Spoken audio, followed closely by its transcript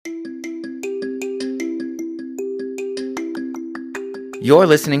You're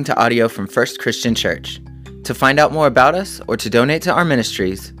listening to audio from First Christian Church. To find out more about us or to donate to our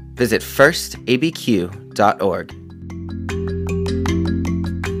ministries, visit firstabq.org.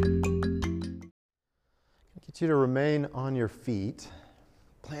 Get you to remain on your feet.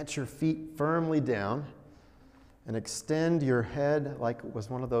 Plant your feet firmly down and extend your head like it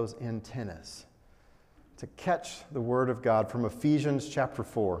was one of those antennas to catch the Word of God from Ephesians chapter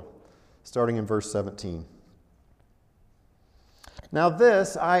 4, starting in verse 17. Now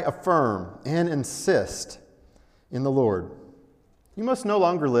this I affirm and insist in the Lord. You must no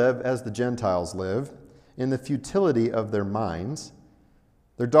longer live as the Gentiles live, in the futility of their minds.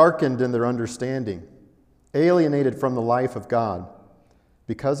 They're darkened in their understanding, alienated from the life of God,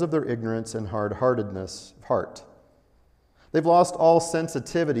 because of their ignorance and hard-heartedness of heart. They've lost all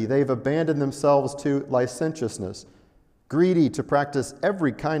sensitivity. They've abandoned themselves to licentiousness, greedy to practice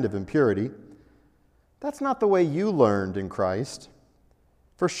every kind of impurity. That's not the way you learned in Christ.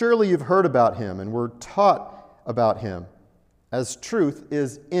 For surely you've heard about him and were taught about him, as truth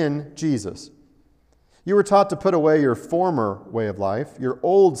is in Jesus. You were taught to put away your former way of life, your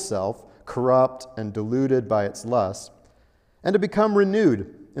old self, corrupt and deluded by its lust, and to become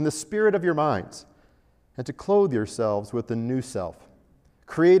renewed in the spirit of your minds, and to clothe yourselves with the new self,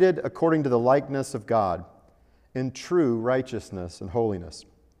 created according to the likeness of God, in true righteousness and holiness.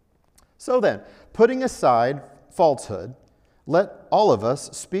 So then, putting aside falsehood, let all of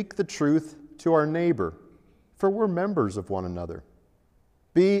us speak the truth to our neighbor, for we're members of one another.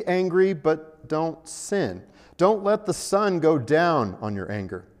 Be angry, but don't sin. Don't let the sun go down on your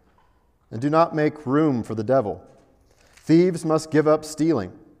anger, and do not make room for the devil. Thieves must give up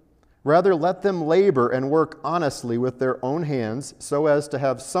stealing. Rather, let them labor and work honestly with their own hands so as to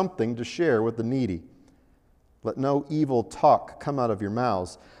have something to share with the needy. Let no evil talk come out of your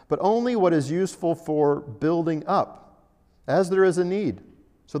mouths, but only what is useful for building up, as there is a need,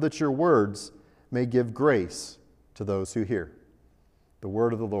 so that your words may give grace to those who hear. The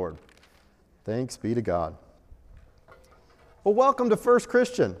word of the Lord. Thanks be to God. Well, welcome to First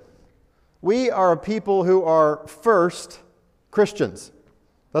Christian. We are a people who are first Christians.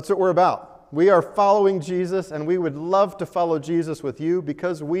 That's what we're about. We are following Jesus, and we would love to follow Jesus with you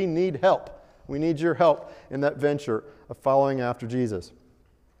because we need help. We need your help in that venture of following after Jesus.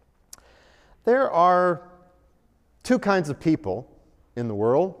 There are two kinds of people in the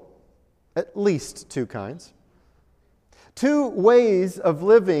world, at least two kinds. Two ways of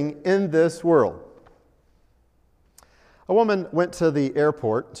living in this world. A woman went to the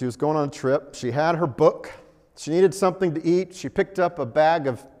airport. She was going on a trip. She had her book. She needed something to eat. She picked up a bag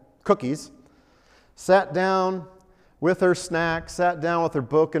of cookies, sat down with her snack, sat down with her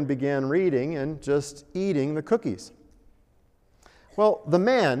book, and began reading and just eating the cookies. Well, the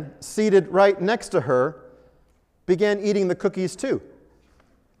man seated right next to her began eating the cookies too.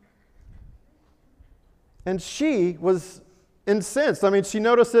 And she was incensed. I mean, she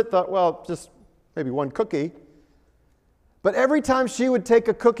noticed it, thought, well, just maybe one cookie. But every time she would take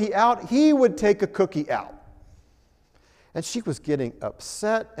a cookie out, he would take a cookie out. And she was getting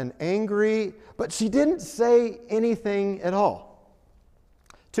upset and angry, but she didn't say anything at all.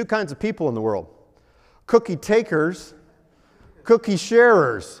 Two kinds of people in the world. Cookie takers, cookie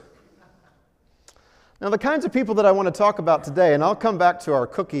sharers. Now, the kinds of people that I want to talk about today, and I'll come back to our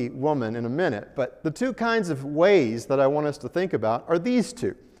cookie woman in a minute, but the two kinds of ways that I want us to think about are these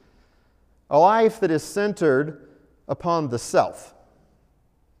two. A life that is centered upon the self,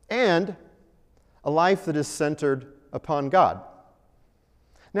 and a life that is centered upon God.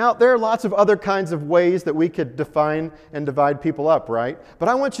 Now, there are lots of other kinds of ways that we could define and divide people up, right? But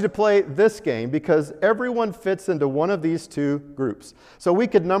I want you to play this game because everyone fits into one of these two groups. So we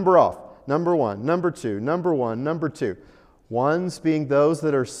could number off. Number one, number two, number one, number two. Ones being those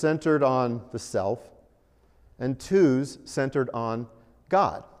that are centered on the self, and twos centered on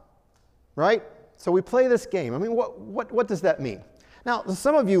God. Right? So we play this game. I mean, what does that mean? Now,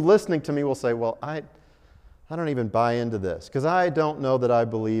 some of you listening to me will say, well, I don't even buy into this because I don't know that I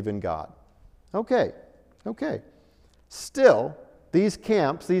believe in God. Okay. Still, these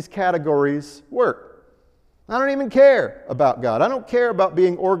camps, these categories work. I don't even care about God. I don't care about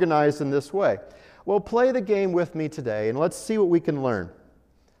being organized in this way. Well, play the game with me today and let's see what we can learn.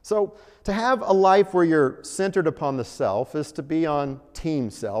 So, to have a life where you're centered upon the self is to be on team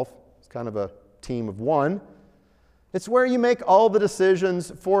self. It's kind of a team of one. It's where you make all the decisions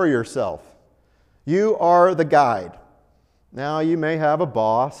for yourself. You are the guide. Now, you may have a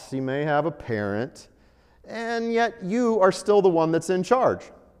boss, you may have a parent, and yet you are still the one that's in charge.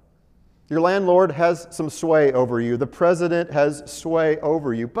 Your landlord has some sway over you. The president has sway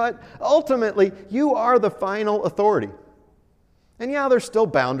over you. But ultimately, you are the final authority. And yeah, there's still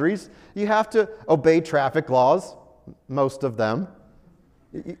boundaries. You have to obey traffic laws, most of them.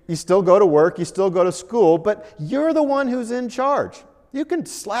 You still go to work, you still go to school, but you're the one who's in charge. You can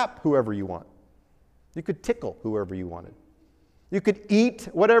slap whoever you want. You could tickle whoever you wanted. You could eat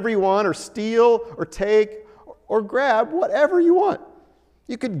whatever you want, or steal, or take, or grab whatever you want.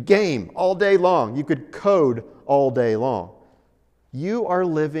 You could game all day long. You could code all day long. You are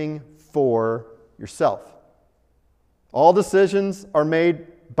living for yourself. All decisions are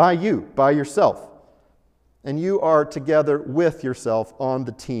made by you, by yourself. And you are together with yourself on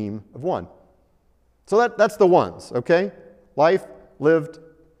the team of one. So that's the ones, okay? Life lived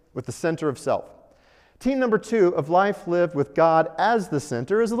with the center of self. Team number 2 of life lived with God as the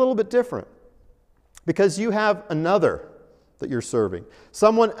center is a little bit different. Because you have another that you're serving.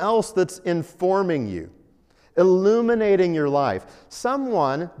 Someone else that's informing you, illuminating your life.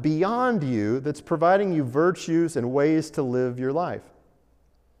 Someone beyond you that's providing you virtues and ways to live your life.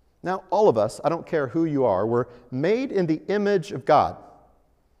 Now, all of us, I don't care who you are, we're made in the image of God.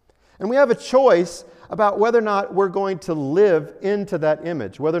 And we have a choice about whether or not we're going to live into that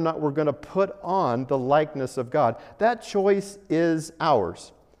image, whether or not we're going to put on the likeness of God. That choice is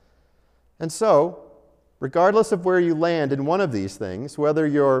ours. And so, regardless of where you land in one of these things, whether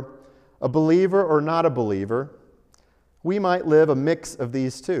you're a believer or not a believer, we might live a mix of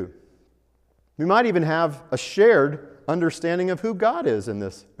these two. We might even have a shared understanding of who God is in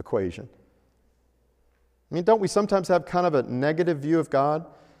this equation. I mean, don't we sometimes have kind of a negative view of God?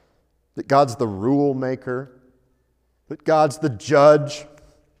 That God's the rule maker, that God's the judge,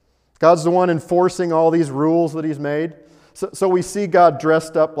 God's the one enforcing all these rules that He's made. So we see God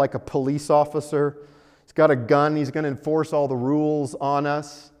dressed up like a police officer. He's got a gun, He's going to enforce all the rules on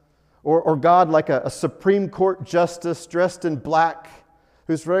us. Or God like a Supreme Court justice dressed in black,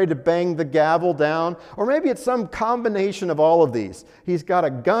 who's ready to bang the gavel down. Or maybe it's some combination of all of these. He's got a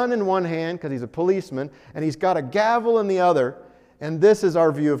gun in one hand because he's a policeman, and he's got a gavel in the other, and this is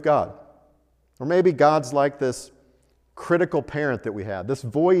our view of God. Or maybe God's like this critical parent that we have, this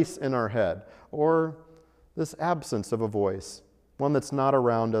voice in our head, or this absence of a voice, one that's not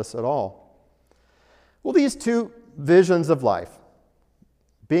around us at all. Well, these two visions of life,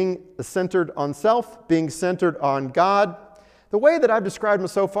 being centered on self, being centered on God, the way that I've described them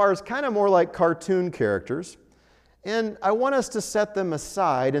so far is kind of more like cartoon characters. And I want us to set them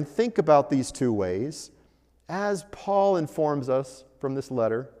aside and think about these two ways as Paul informs us from this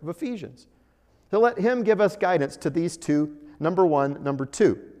letter of Ephesians. To let him give us guidance to these two, number 1, number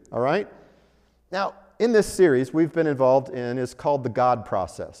 2, all right? Now, in this series we've been involved in is called the God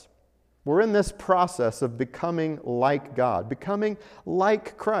process. We're in this process of becoming like God, becoming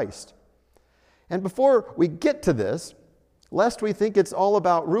like Christ. And before we get to this, lest we think it's all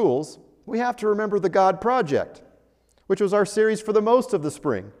about rules, we have to remember the God project, which was our series for the most of the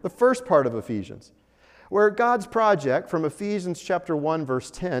spring, the first part of Ephesians, where God's project from Ephesians chapter 1,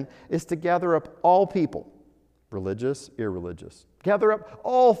 verse 10, is to gather up all people, religious, irreligious. Gather up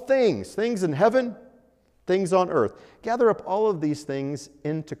all things in heaven, things on earth. Gather up all of these things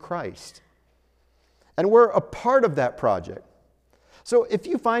into Christ. And we're a part of that project. So if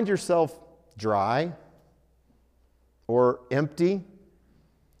you find yourself dry, or empty,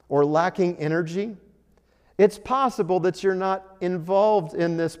 or lacking energy, it's possible that you're not involved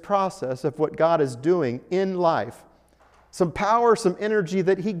in this process of what God is doing in life. Some power, some energy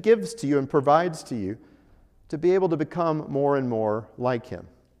that He gives to you and provides to you to be able to become more and more like Him.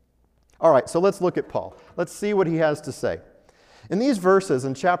 All right, so let's look at Paul. Let's see what he has to say. In these verses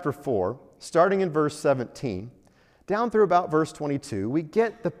in chapter 4, starting in verse 17, down through about verse 22, we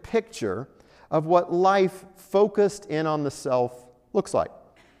get the picture of what life focused in on the self looks like.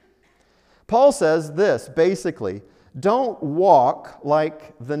 Paul says this, basically, don't walk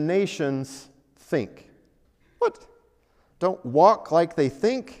like the nations think. What? Don't walk like they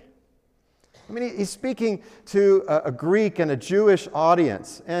think? I mean, he's speaking to a Greek and a Jewish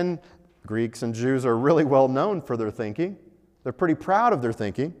audience, and Greeks and Jews are really well known for their thinking. They're pretty proud of their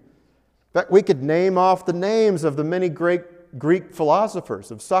thinking. In fact, we could name off the names of the many great Greek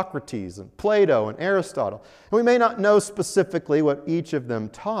philosophers, of Socrates and Plato and Aristotle. And we may not know specifically what each of them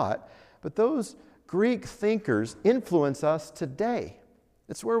taught, but those Greek thinkers influence us today.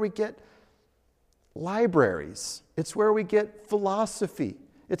 It's where we get libraries. It's where we get philosophy.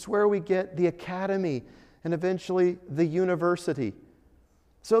 It's where we get the academy and eventually the university.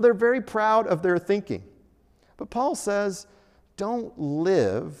 So they're very proud of their thinking. But Paul says, don't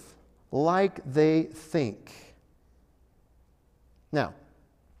live like they think. Now,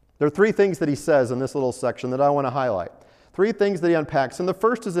 there are 3 things that he says in this little section that I want to highlight. 3 things that he unpacks. And the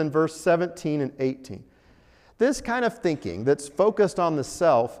first is in verse 17 and 18. This kind of thinking that's focused on the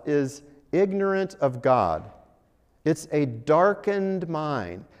self is ignorant of God. It's a darkened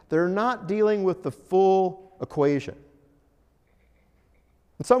mind. They're not dealing with the full equation.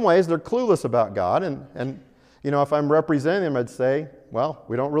 In some ways, they're clueless about God, and if I'm representing them, I'd say, well,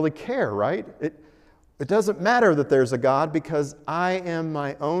 we don't really care, right? It doesn't matter that there's a God because I am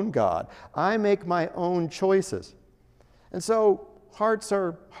my own God. I make my own choices. And so hearts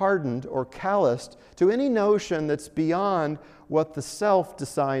are hardened or calloused to any notion that's beyond what the self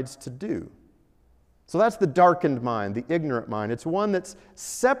decides to do. So that's the darkened mind, the ignorant mind. It's one that's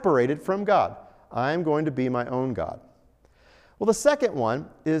separated from God. I'm going to be my own God. Well, the second one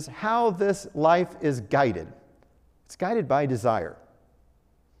is how this life is guided. It's guided by desire.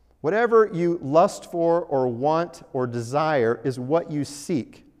 Whatever you lust for or want or desire is what you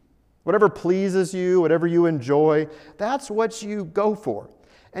seek. Whatever pleases you, whatever you enjoy, that's what you go for.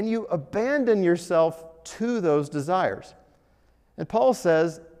 And you abandon yourself to those desires. And Paul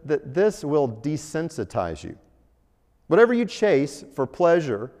says that this will desensitize you. Whatever you chase for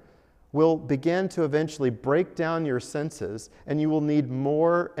pleasure will begin to eventually break down your senses, and you will need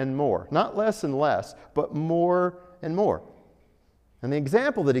more and more. Not less and less, but more and more. And the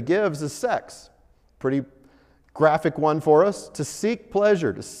example that he gives is sex. Pretty graphic one for us. To seek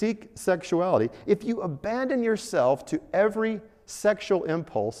pleasure, to seek sexuality. If you abandon yourself to every sexual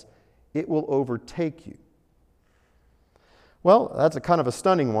impulse, it will overtake you. Well, that's a kind of a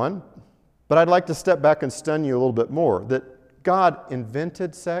stunning one, but I'd like to step back and stun you a little bit more. That God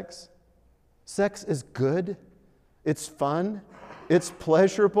invented sex. Sex is good. It's fun. It's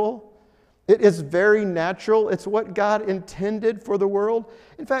pleasurable. It is very natural. It's what God intended for the world.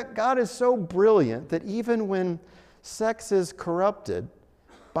 In fact, God is so brilliant that even when sex is corrupted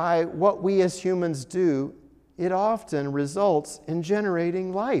by what we as humans do, it often results in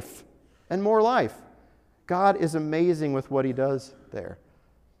generating life and more life. God is amazing with what he does there.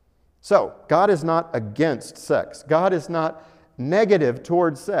 So, God is not against sex. God is not negative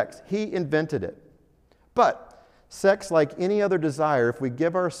towards sex. He invented it. But sex, like any other desire, if we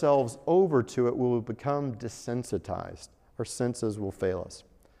give ourselves over to it, we will become desensitized. Our senses will fail us.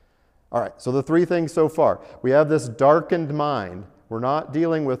 All right, so the three things so far. We have this darkened mind. We're not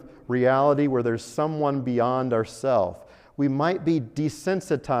dealing with reality where there's someone beyond ourselves. We might be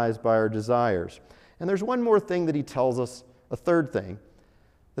desensitized by our desires. And there's one more thing that he tells us, a third thing,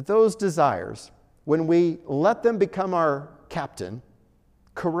 that those desires, when we let them become our captain,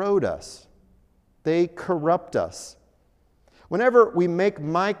 corrode us. They corrupt us. Whenever we make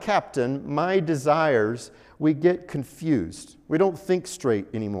my captain my desires, we get confused. We don't think straight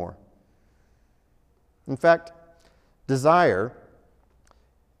anymore. In fact, desire,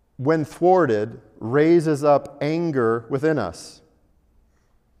 when thwarted, raises up anger within us.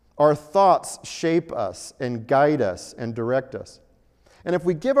 Our thoughts shape us and guide us and direct us. And if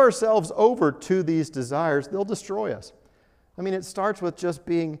we give ourselves over to these desires, they'll destroy us. I mean, it starts with just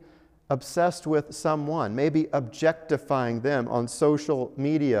being obsessed with someone, maybe objectifying them on social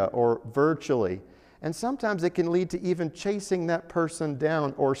media or virtually. And sometimes it can lead to even chasing that person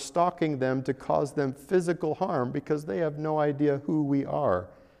down or stalking them to cause them physical harm because they have no idea who we are.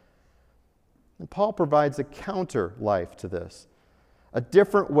 And Paul provides a counter life to this, a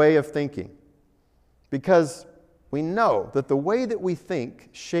different way of thinking, because we know that the way that we think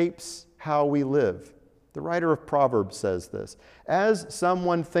shapes how we live. The writer of Proverbs says this, as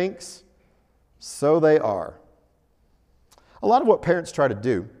someone thinks, so they are. A lot of what parents try to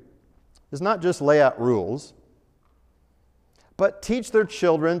do is not just lay out rules, but teach their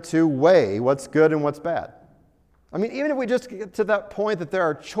children to weigh what's good and what's bad. I mean, even if we just get to that point that there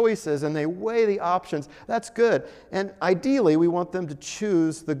are choices and they weigh the options, that's good. And ideally, we want them to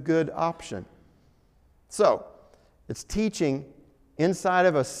choose the good option. So, it's teaching inside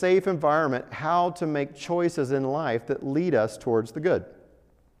of a safe environment how to make choices in life that lead us towards the good.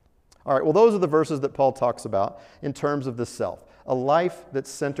 All right, well, those are the verses that Paul talks about in terms of the self, a life that's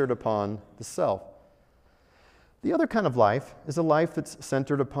centered upon the self. The other kind of life is a life that's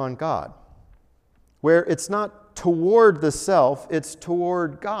centered upon God, where it's not toward the self, it's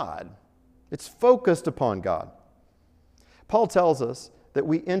toward God. It's focused upon God. Paul tells us that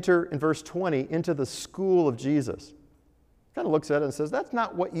we enter, in verse 20, into the school of Jesus. Kind of looks at it and says, that's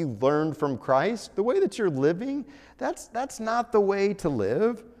not what you learned from Christ. The way that you're living, that's not the way to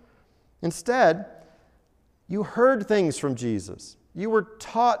live. Instead, you heard things from Jesus. You were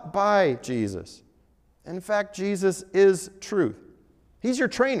taught by Jesus. In fact, Jesus is truth. He's your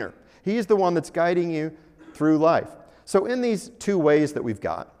trainer. He's the one that's guiding you through life. So in these two ways that we've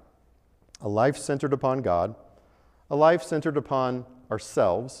got, a life centered upon God, a life centered upon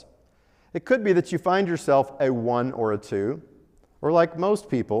ourselves, It could be that you find yourself a 1 or a 2, or like most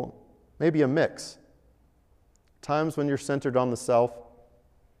people, maybe a mix. Times when you're centered on the self,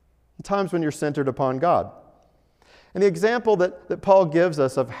 and times when you're centered upon God. And the example that Paul gives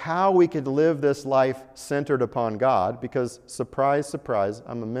us of how we could live this life centered upon God, because surprise, surprise,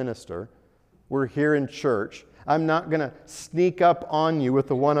 I'm a minister. We're here in church. I'm not going to sneak up on you with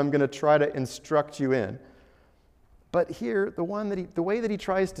the one I'm going to try to instruct you in. But here, the way that he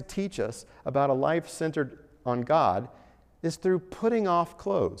tries to teach us about a life centered on God is through putting off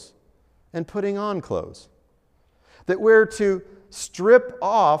clothes and putting on clothes. That we're to strip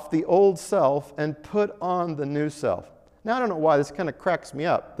off the old self and put on the new self. Now, I don't know why this kind of cracks me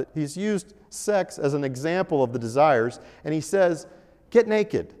up, that he's used sex as an example of the desires, and he says, get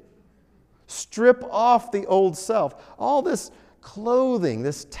naked. Strip off the old self. All this clothing,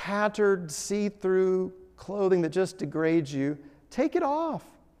 this tattered, see-through clothing that just degrades you, take it off.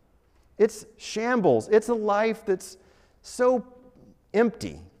 It's shambles. It's a life that's so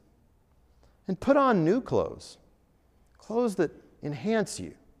empty. And put on new clothes. Clothes that enhance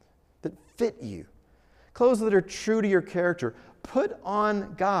you, that fit you. Clothes that are true to your character. Put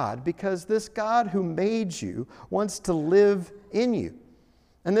on God, because this God who made you wants to live in you.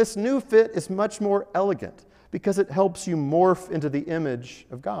 And this new fit is much more elegant because it helps you morph into the image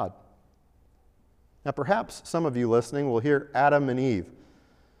of God. Now, perhaps some of you listening will hear Adam and Eve,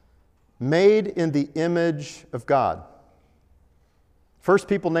 made in the image of God. First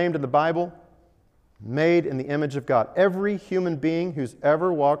people named in the Bible, made in the image of God. Every human being who's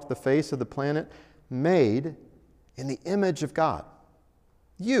ever walked the face of the planet, made in the image of God.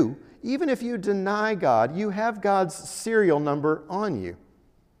 You, even if you deny God, you have God's serial number on you.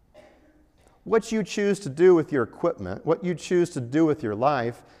 What you choose to do with your equipment, what you choose to do with your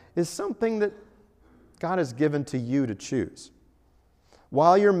life, is something that God has given to you to choose.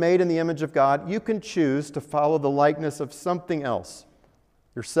 While you're made in the image of God, you can choose to follow the likeness of something else,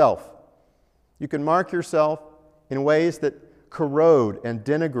 yourself. You can mark yourself in ways that corrode and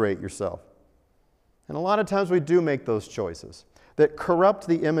denigrate yourself. And a lot of times we do make those choices that corrupt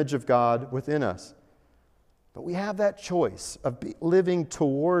the image of God within us. But we have that choice of living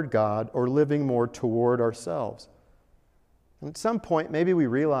toward God or living more toward ourselves. And at some point, maybe we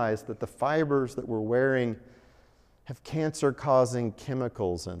realize that the fibers that we're wearing have cancer-causing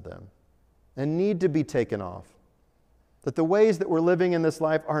chemicals in them and need to be taken off. That the ways that we're living in this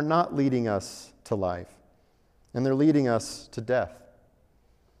life are not leading us to life, and they're leading us to death.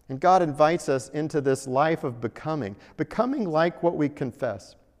 And God invites us into this life of becoming like what we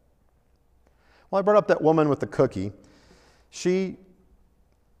confess. Well, I brought up that woman with the cookie. She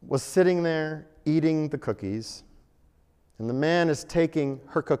was sitting there eating the cookies, and the man is taking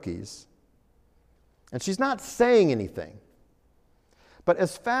her cookies. And she's not saying anything. But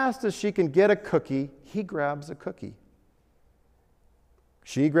as fast as she can get a cookie, he grabs a cookie.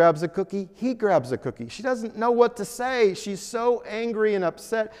 She grabs a cookie, he grabs a cookie. She doesn't know what to say. She's so angry and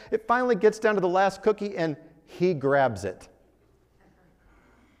upset. It finally gets down to the last cookie, and he grabs it.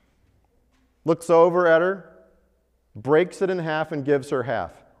 Looks over at her, breaks it in half, and gives her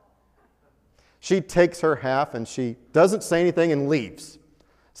half. She takes her half, and she doesn't say anything and leaves.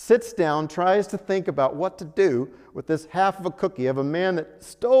 Sits down, tries to think about what to do with this half of a cookie of a man that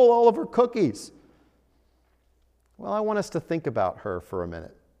stole all of her cookies. Well, I want us to think about her for a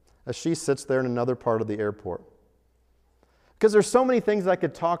minute as she sits there in another part of the airport. Because there's so many things I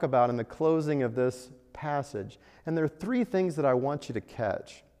could talk about in the closing of this passage, and there are 3 things that I want you to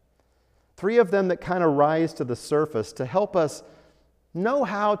catch. 3 of them that kind of rise to the surface to help us know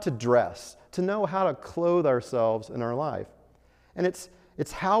how to dress, to know how to clothe ourselves in our life. And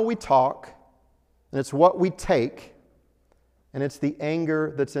it's how we talk, and it's what we take, and it's the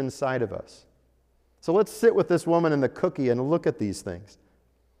anger that's inside of us. So let's sit with this woman and the cookie and look at these things.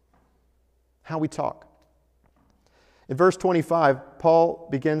 How we talk. In verse 25, Paul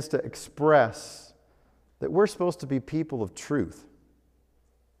begins to express that we're supposed to be people of truth.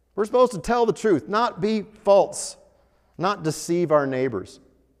 We're supposed to tell the truth, not be false, not deceive our neighbors.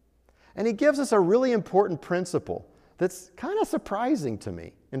 And he gives us a really important principle that's kind of surprising to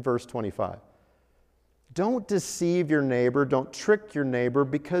me in verse 25. Don't deceive your neighbor, don't trick your neighbor,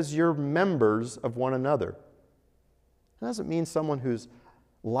 because you're members of one another. That doesn't mean someone who's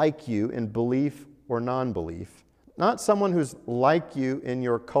like you in belief or non-belief. Not someone who's like you in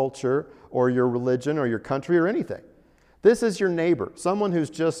your culture or your religion or your country or anything. This is your neighbor, someone who's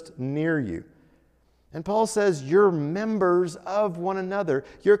just near you. And Paul says you're members of one another.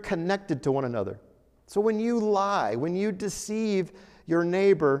 You're connected to one another. So when you lie, when you deceive your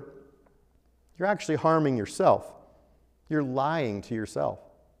neighbor, you're actually harming yourself. You're lying to yourself.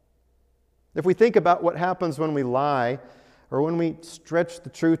 If we think about what happens when we lie or when we stretch the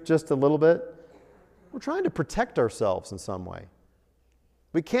truth just a little bit, we're trying to protect ourselves in some way.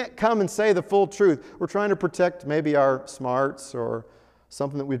 We can't come and say the full truth. We're trying to protect maybe our smarts or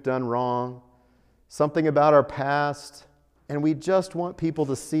something that we've done wrong, something about our past, and we just want people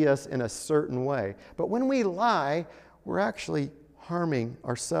to see us in a certain way. But when we lie, we're actually harming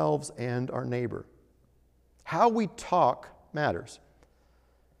ourselves and our neighbor. How we talk matters.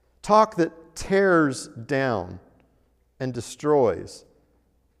 Talk that tears down and destroys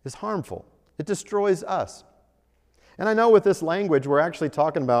is harmful. It destroys us. And I know with this language, we're actually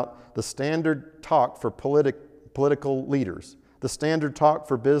talking about the standard talk for political leaders, the standard talk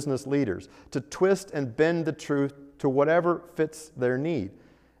for business leaders, to twist and bend the truth to whatever fits their need.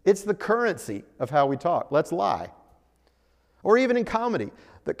 It's the currency of how we talk. Let's lie. Or even in comedy.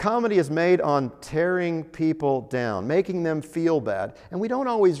 The comedy is made on tearing people down, making them feel bad. And we don't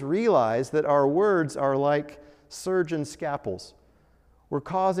always realize that our words are like surgeon scalpels. We're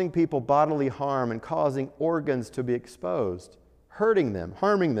causing people bodily harm and causing organs to be exposed, hurting them,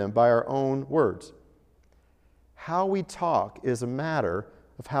 harming them by our own words. How we talk is a matter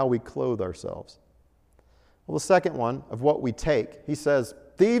of how we clothe ourselves. Well, the second one of what we take, he says,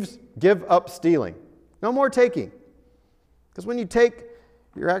 thieves, give up stealing. No more taking. Because when you take,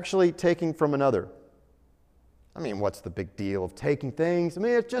 you're actually taking from another. I mean, what's the big deal of taking things? I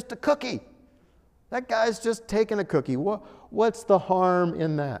mean, it's just a cookie. That guy's just taking a cookie. What's the harm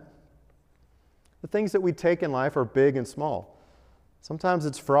in that? The things that we take in life are big and small. Sometimes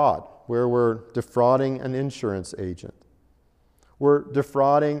it's fraud, where we're defrauding an insurance agent. We're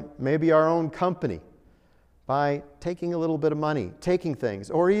defrauding maybe our own company by taking a little bit of money, taking things,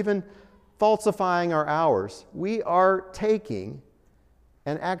 or even falsifying our hours. We are taking,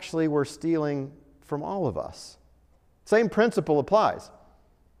 and actually we're stealing from all of us. Same principle applies.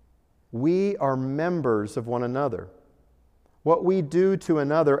 We are members of one another. What we do to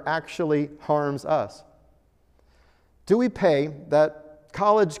another actually harms us. Do we pay that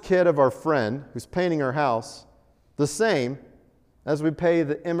college kid of our friend who's painting our house the same as we pay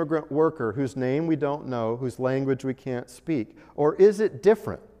the immigrant worker whose name we don't know, whose language we can't speak? Or is it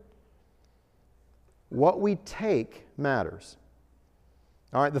different? What we take matters.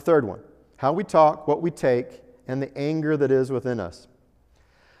 All right, the third one. How we talk, what we take, and the anger that is within us.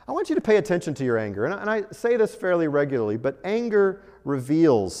 I want you to pay attention to your anger. And I say this fairly regularly, but anger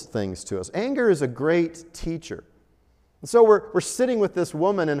reveals things to us. Anger is a great teacher. And so we're sitting with this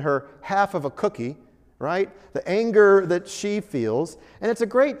woman and her half of a cookie, right? The anger that she feels. And it's a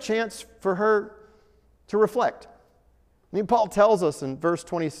great chance for her to reflect. I mean, Paul tells us in verse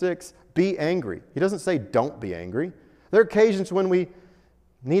 26, be angry. He doesn't say don't be angry. There are occasions when we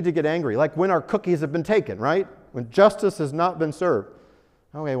need to get angry, like when our cookies have been taken, right? When justice has not been served.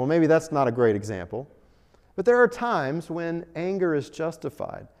 Okay, well, maybe that's not a great example. But there are times when anger is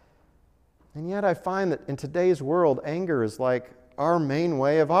justified. And yet I find that in today's world, anger is like our main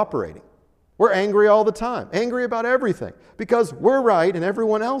way of operating. We're angry all the time, angry about everything, because we're right and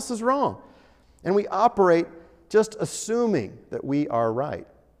everyone else is wrong. And we operate just assuming that we are right.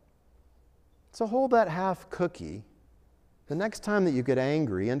 So hold that half cookie the next time that you get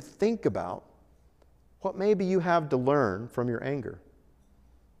angry and think about what maybe you have to learn from your anger.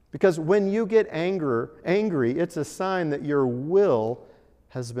 Because when you get angry, it's a sign that your will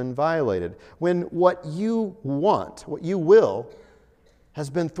has been violated. When what you want, what you will, has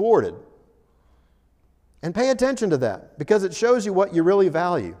been thwarted. And pay attention to that, because it shows you what you really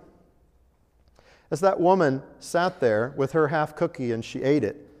value. As that woman sat there with her half cookie and she ate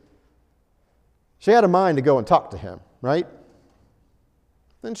it, she had a mind to go and talk to him, right?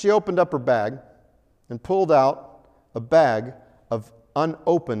 Then she opened up her bag and pulled out a bag of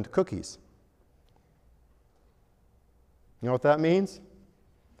unopened cookies. You know what that means?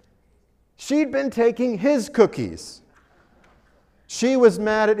 She'd been taking his cookies. She was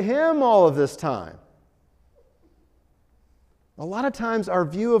mad at him all of this time. A lot of times our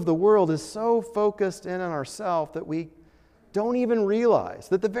view of the world is so focused in on ourselves that we don't even realize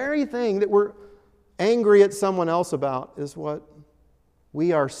that the very thing that we're angry at someone else about is what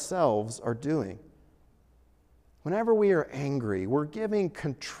we ourselves are doing. Whenever we are angry, we're giving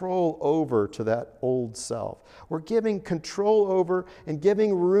control over to that old self. We're giving control over and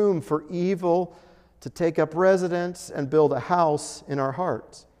giving room for evil to take up residence and build a house in our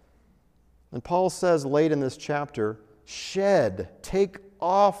hearts. And Paul says late in this chapter, take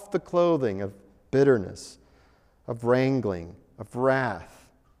off the clothing of bitterness, of wrangling, of wrath,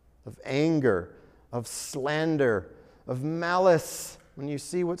 of anger, of slander, of malice. When you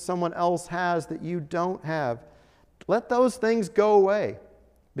see what someone else has that you don't have, let those things go away.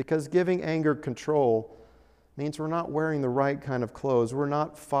 Because giving anger control means we're not wearing the right kind of clothes. We're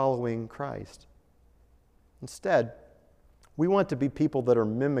not following Christ. Instead, we want to be people that are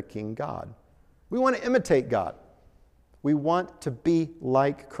mimicking God. We want to imitate God. We want to be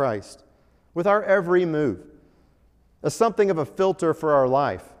like Christ with our every move, as something of a filter for our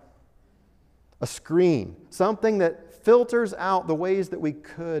life, a screen, something that filters out the ways that we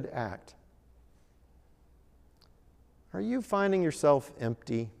could act. Are you finding yourself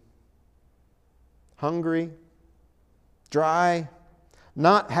empty, hungry, dry,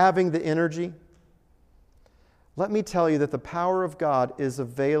 not having the energy? Let me tell you that the power of God is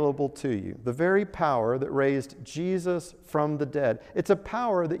available to you. The very power that raised Jesus from the dead. It's a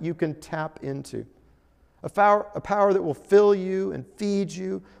power that you can tap into. A power that will fill you and feed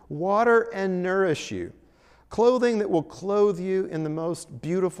you, water and nourish you. Clothing that will clothe you in the most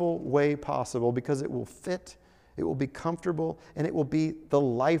beautiful way possible because it will fit, it will be comfortable, and it will be the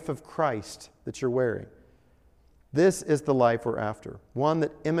life of Christ that you're wearing. This is the life we're after, one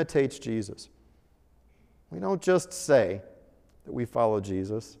that imitates Jesus. We don't just say that we follow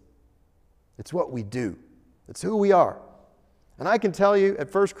Jesus. It's what we do. It's who we are. And I can tell you, at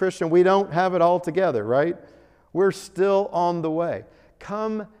First Christian, we don't have it all together, right? We're still on the way.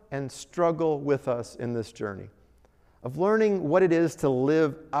 Come and struggle with us in this journey of learning what it is to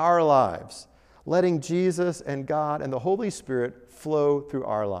live our lives, letting Jesus and God and the Holy Spirit flow through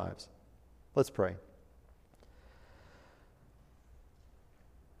our lives. Let's pray.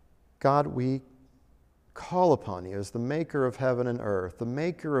 God, we call upon you as the maker of heaven and earth, the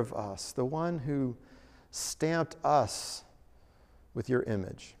maker of us, the one who stamped us with your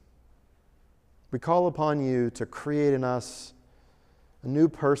image. We call upon you to create in us a new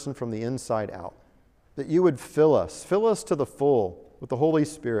person from the inside out, that you would fill us to the full with the Holy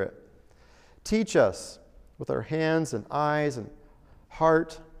Spirit. Teach us with our hands and eyes and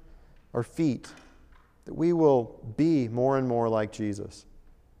heart, our feet, that we will be more and more like Jesus.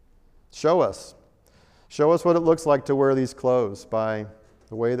 Show us what it looks like to wear these clothes by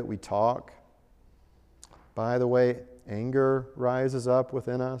the way that we talk, by the way anger rises up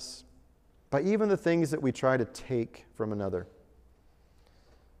within us, by even the things that we try to take from another.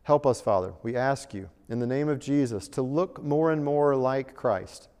 Help us, Father, we ask you, in the name of Jesus, to look more and more like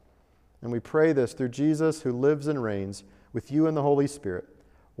Christ. And we pray this through Jesus, who lives and reigns with you and the Holy Spirit,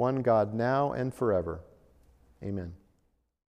 one God now and forever. Amen.